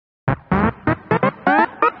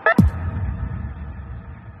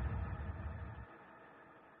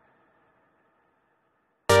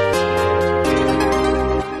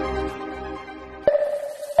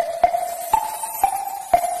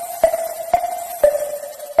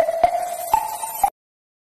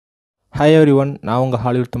Hi every one, நான் உங்கள்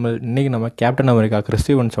Hollywood Tamil. இன்றைக்கி நம்ம captain America Chris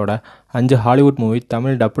ஈவன்ஸோட 5 Hollywood movie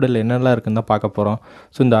Tamil டப்புடில் என்னெல்லாம் இருக்குன்னு தான் பார்க்க போகிறோம்.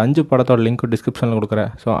 ஸோ இந்த 5 படத்தோட லிங்க் டிஸ்கிரிப்ஷனில்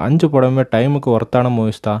கொடுக்குறேன். ஸோ 5 படமே டைமுக்கு ஒர்த்தான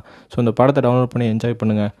மூவிஸ் தான். ஸோ இந்த படத்தை டவுன்லோட் பண்ணி என்ஜாய்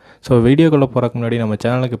பண்ணுங்கள். ஸோ வீடியோக்குள்ளே போகிறதுக்கு முன்னாடி நம்ம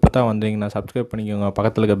சேனலுக்கு இப்போ தான் வந்தீங்கன்னா சப்ஸ்கிரைப் பண்ணிக்கோங்க,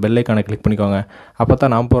 பக்கத்தில் இருக்க பெல் ஐக்கானை கிளிக் பண்ணிக்கோங்க. அப்போ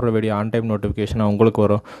தான் நான் போடுற வீடியோ ஆன் டைம் நோட்டிஃபிகேஷனாக உங்களுக்கு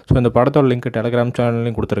வரும். ஸோ இந்த படத்தோட லிங்க் டெலிகிராம்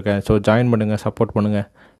சேனல்லையும் கொடுத்துருக்கேன். ஸோ ஜாயின் பண்ணுங்கள், சப்போர்ட் பண்ணுங்கள்.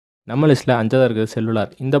 நம்ம லிஸ்ட்டில் 5வது இருக்குது செல்லுலார்.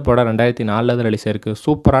 இந்த படம் 2004 ரிலீஸ் ஆயிருக்கு.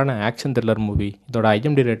 சூப்பரான ஆக்ஷன் த்ரில்லர் மூவி. இதோட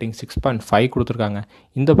IMDb ரேட்டிங் 6.5 கொடுத்துருக்காங்க.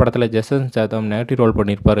 இந்த படத்தில் ஜெசன் ஸ்டேத்தம் நேட்டிவ் ரோல்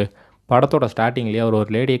பண்ணியிருப்பார். படத்தோட ஸ்டார்டிங்லேயே அவர் ஒரு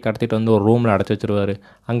லேடியை கடத்திட்டு வந்து ஒரு ரூமில் அடைச்சி வச்சிருவார்.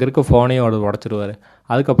 அங்கே இருக்க ஃபோனையும் அவர் உடச்சிருவார்.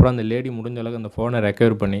 அதுக்கப்புறம் அந்த லேடி முடிஞ்ச அளவுக்கு அந்த ஃபோனை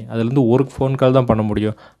ரெக்கவர் பண்ணி அதுலேருந்து ஒரு ஃபோன் கால் தான் பண்ண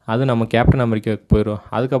முடியும். அது நம்ம கேப்டன் அமெரிக்காவுக்கு போயிடும்.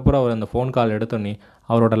 அதுக்கப்புறம் அவர் அந்த ஃபோன் கால் எடுத்தோன்னே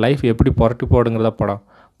அவரோட லைஃப் எப்படி புரட்டி போடுங்கிறத படம்.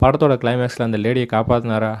 படத்தோட கிளைமேக்ஸில் அந்த லேடியை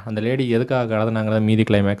காப்பாற்றினாரா, அந்த லேடி எதுக்காக கடத்தினாங்கிறத மீதி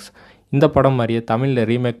கிளைமேக்ஸ். இந்த படம் மாதிரியே தமிழில்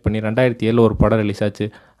ரீமேக் பண்ணி 2007 ஒரு படம் ரிலீஸ் ஆச்சு.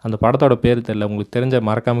 அந்த படத்தோட பேர் தெரியல, உங்களுக்கு தெரிஞ்ச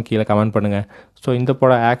மறக்காமல் கீழே கமெண்ட் பண்ணுங்கள். ஸோ இந்த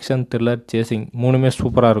படம் ஆக்ஷன் த்ரில்லர் சேசிங் மூணுமே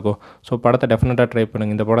சூப்பராக இருக்கும். ஸோ படத்தை டெஃபினட்டாக ட்ரை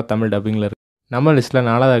பண்ணுங்கள். இந்த படம் தமிழ் டப்பிங்கில் இருக்குது. நம்ம லிஸ்ட்டில்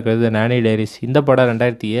 4வது இருக்கிறது நானி டைரிஸ். இந்த படம்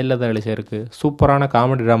 2007 தான் ரிலீஸ் ஆயிருக்கு. சூப்பரான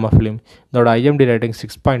காமெடி ட்ராமா ஃபிலிம். இதோட IMDb ரேட்டிங்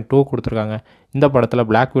 6.2 கொடுத்துருக்காங்க. இந்த படத்தில்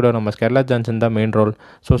பிளாக் விடோ நம்ம ஸ்கர்லெட் ஜான்சன் தான் main role.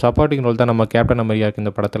 So supporting role தான் நம்ம கேப்டன் அமெரிக்காவுக்கு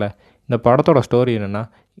இந்த படத்தில். இந்த படத்தோட ஸ்டோரி என்னென்னா,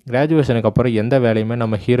 கிராஜுவேஷனுக்கு அப்புறம் எந்த வேலையுமே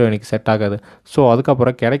நம்ம ஹீரோயினுக்கு செட் ஆகாது. ஸோ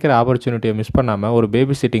அதுக்கப்புறம் கிடைக்கிற ஆப்பர்ச்சுனிட்டியை மிஸ் பண்ணாமல் ஒரு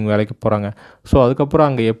பேபி சிட்டிங் வேலைக்கு போகிறாங்க. ஸோ அதுக்கப்புறம்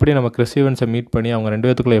அங்கே எப்படி நம்ம கிறிஸ் ஈவன்ஸை மீட் பண்ணி அவங்க 2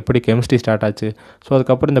 பேத்துக்குள்ளே எப்படி கெமிஸ்ட்ரி ஸ்டார்ட் ஆச்சு. ஸோ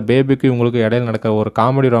அதுக்கப்புறம் இந்த பேபிக்கு இவங்களுக்கு இடையில நடக்க ஒரு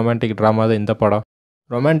காமெடி ரொமான்டிக் ட்ராமா தான் இந்த படம்.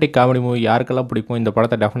 ரொமான்டிக் காமெடி மூவி யாருக்கெல்லாம் பிடிக்கும் இந்த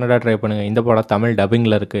படத்தை டெஃபினட்டாக ட்ரை பண்ணுங்கள். இந்த படம் தமிழ்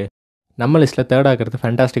டப்பிங்கில் இருக்குது. நம்ம லிஸ்ட்டில் தேர்டாக இருக்கிறது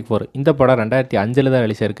ஃபேண்டாஸ்டிக் ஃபோர். இந்த படம் 2005 தான்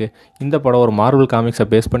ரிலீஸ் ஆயிருக்கு. இந்த படம் ஒரு மார்வல் காமிக்ஸை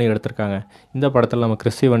பேஸ் பண்ணி எடுத்திருக்காங்க. இந்த படத்தில் நம்ம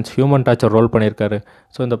Chris evens human torture role பண்ணியிருக்காரு.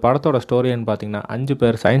 ஸோ இந்த படத்தோட ஸ்டோரின்னு பார்த்தீங்கன்னா 5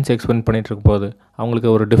 பேர் சயின்ஸ் எக்ஸ்பெரிமெண்ட் பண்ணிட்டு இருக்கும் போது அவங்களுக்கு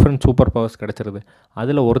ஒரு டிஃப்ரெண்ட் சூப்பர் பவர்ஸ் கிடச்சிருது.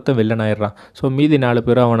 அதில் ஒருத்தன் வில்லன் ஆயிடுறான். ஸோ மீதி 4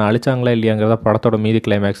 பேர் அவனை அழிச்சாங்களா இல்லையாங்கிறத படத்தோட மீதி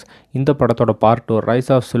கிளைமேக்ஸ். இந்த படத்தோட part 2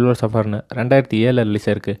 rice of silver சஃபர்னு 2007 release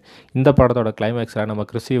ஆயிருக்கு. இந்த படத்தோட கிளைமேக்ஸில் நம்ம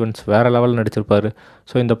கிறிஸ் ஈவன்ஸ் வேறு லெவலில் நடிச்சிருப்பாரு.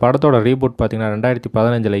 ஸோ இந்த படத்தோட ரீபூட் பார்த்தீங்கன்னா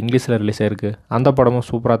 2015 இங்கிலீஷில் ரிலீஸ் ஆயிருக்கு. அந்த படமும்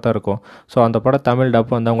சூப்பராக தான் இருக்கும். ஸோ அந்த படம் தமிழ்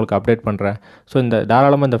டப் வந்து உங்களுக்கு அப்டேட் பண்ணுறேன். ஸோ இந்த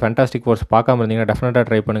தாராளமாக இந்த ஃபேண்டாஸ்டிக் ஃபோர்ஸ் பார்க்காம இருந்தீங்கன்னா டெஃபினட்டாக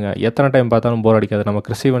ட்ரை பண்ணுங்கள். எத்தனை டைம் பார்த்தாலும் போர் அடிக்காது. நம்ம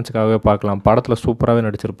கிறிஸ் ஈவன்ஸுக்காகவே பார்க்கலாம். படத்தில் சூப்பராகவே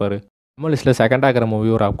நடிச்சிருப்பாரு. நம்ம லிஸ்ட்டில் செகண்டாக இருக்கிற மூவி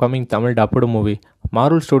ஒரு upcoming Tamil dubbed movie.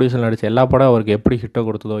 Marvel ஸ்டுடியோஸில் நடித்த எல்லா படம் அவருக்கு எப்படி ஹிட்டை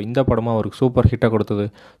கொடுத்ததோ இந்த படமும் அவருக்கு சூப்பர் ஹிட்டை கொடுத்தது.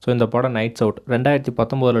 ஸோ இந்த படம் நைட்ஸ் அவுட்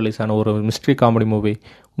 2019 ரிலீஸ் ஆன ஒரு மிஸ்ட்ரி காமெடி மூவி.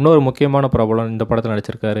 இன்னொரு முக்கியமான பிரபலம் இந்த படத்தில்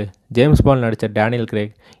நடிச்சிருக்காரு. ஜேம்ஸ் பாண்ட் நடித்த டேனியல்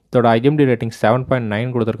கிரேக். இதோட IMDb ரேட்டிங்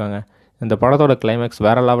 7.9 கொடுத்துருக்காங்க. இந்த படத்தோட கிளைமேக்ஸ்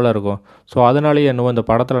வேறு லெவலில் இருக்கும். ஸோ அதனாலேயே என்னவோ இந்த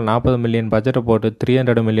படத்தில் 40 மில்லியன் பட்ஜெட்டை போட்டு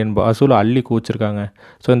 300 மில்லியன் வசூலை அள்ளி கூச்சிருக்காங்க.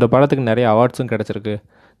 ஸோ இந்த படத்துக்கு நிறைய அவார்ட்ஸும் கிடச்சிருக்கு.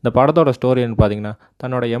 இந்த படத்தோட ஸ்டோரின்னு பார்த்தீங்கன்னா,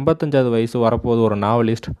 தன்னோட 85வது வயசு வரப்போது ஒரு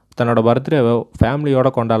நாவலிஸ்ட் தன்னோட பர்த்டேவை ஃபேமிலியோடு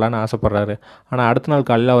கொண்டாடலான்னு ஆசைப்பட்றாரு. ஆனால் அடுத்த நாள்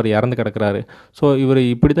காலையில் அவர் இறந்து கிடக்கிறாரு. ஸோ இவர்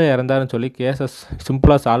இப்படி தான் இறந்தாருன்னு சொல்லி கேஸை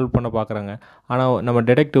சிம்பிளாக சால்வ் பண்ண பார்க்குறாங்க. ஆனால் நம்ம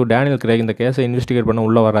டிடெக்டிவ் டேனியல் கிரேக் இந்த கேஸை இன்வெஸ்டிகேட் பண்ண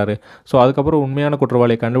உள்ளே வராரு. ஸோ அதுக்கப்புறம் உண்மையான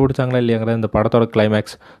குற்றவாளியை கண்டுபிடிச்சாங்களா இல்லையாங்கிறது இந்த படத்தோட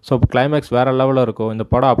கிளைமேக்ஸ். ஸோ கிளைமேக்ஸ் வேறு லெவலில் இருக்கும். இந்த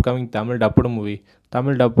படம் upcoming Tamil dubbed movie.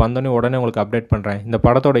 Tamil dub வந்தோடனே உடனே உங்களுக்கு அப்டேட் பண்ணுறேன். இந்த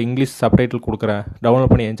படத்தோட இங்கிலீஷ் சப்டைட்டில் கொடுக்குறேன்,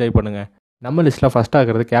 டவுன்லோட் பண்ணி என்ஜாய் பண்ணுங்கள். நம்ம லிஸ்ட்டில் ஃபஸ்ட்டாக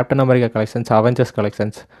இருக்கிறது captain America collections, Avengers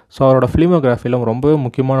collections. So அவரோட ஃபிலிமோகிராஃபியில் ரொம்பவே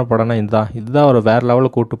முக்கியமான படம்னா இதுதான் ஒரு வேறு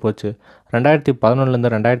லெவலில் கூட்டு போச்சு.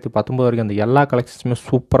 2011 2019 வரைக்கும் அந்த எல்லா கலெக்ஷன்ஸுமே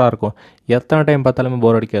சூப்பராக இருக்கும். எத்தனை டைம் பார்த்தாலுமே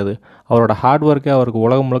போர் அடிக்காது. அவரோட ஹார்ட் ஒர்க்கே அவருக்கு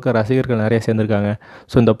உலகம் முழுக்க ரசிகர்கள் நிறைய சேர்ந்துருக்காங்க.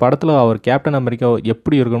 ஸோ இந்த படத்தில் அவர் கேப்டன் அமெரிக்கா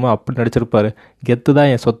எப்படி இருக்கணுமோ அப்படி நடிச்சிருப்பார். கெத்து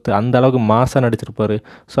தான் என் சொத்து, அந்த அளவுக்கு மாசாக நடிச்சிருப்பார்.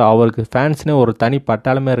 ஸோ அவருக்கு ஃபேன்ஸ்னே ஒரு தனி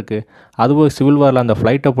பட்டாளமே இருக்குது. அதுவும் சிவில் வாரில் அந்த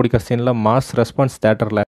ஃப்ளைட்டை பிடிக்கிற சீனில் மாஸ் ரெஸ்பான்ஸ்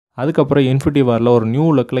தேட்டரில். அதுக்கப்புறம் இன்ஃபினிட்டி வாரில் ஒரு நியூ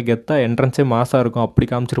லுக்கில் கெத்தாக என்ட்ரன்ஸே மாசாக இருக்கும், அப்படி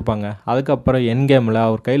காமிச்சிருப்பாங்க. அதுக்கப்புறம் என் கேமில்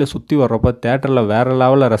அவர் கையில் சுற்றி வர்றப்போ தேட்டரில் வேறு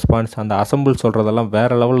லெவலில் ரெஸ்பான்ஸ், அந்த அசம்பிள் சொல்கிறதெல்லாம்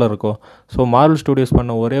வேறு லெவலில் இருக்கும். ஸோ மார்வல் ஸ்டுடியோஸ்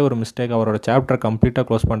பண்ண ஒரே ஒரு மிஸ்டேக், அவரோட சாப்டர் கம்ப்ளீட்டாக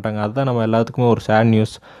க்ளோஸ் பண்ணிட்டாங்க. அதுதான் நம்ம எல்லாத்துக்குமே ஒரு சேட்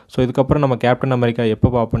நியூஸ். ஸோ இதுக்கப்புறம் நம்ம கேப்டன் அமெரிக்கா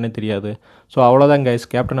எப்போ பார்ப்போன்னே தெரியாது. ஸோ அவ்வளோதான் guys,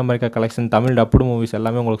 captain America collection Tamil dubbed movies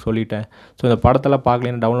எல்லாமே உங்களுக்கு சொல்லிட்டேன். ஸோ இந்த படத்தெல்லாம்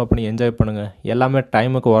பார்க்கலன்னு டவுன்லோட் பண்ணி என்ஜாய் பண்ணுங்கள். எல்லாமே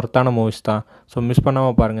டைமுக்கு ஒர்த்தான மூவிஸ் தான். ஸோ மிஸ்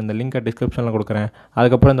பண்ணாமல் பாருங்கள். இந்த லிங்கை டிஸ்கிரிப்ஷனில் கொடுக்குறேன்.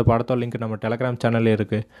 அதுக்கப்புறம் இந்த படத்தோட லிங்க் நம்ம டெலிகிராம் சேனல்லே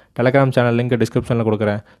இருக்குது. டெலிகிராம் சேனல் லிங்க் டிஸ்கிரிப்ஷனில்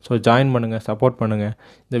கொடுக்குறேன். ஸோ ஜாயின் பண்ணுங்கள், சப்போர்ட் பண்ணுங்கள்.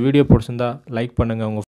 இந்த வீடியோ பிடிச்சிருந்தா லைக் பண்ணுங்கள். உங்கள்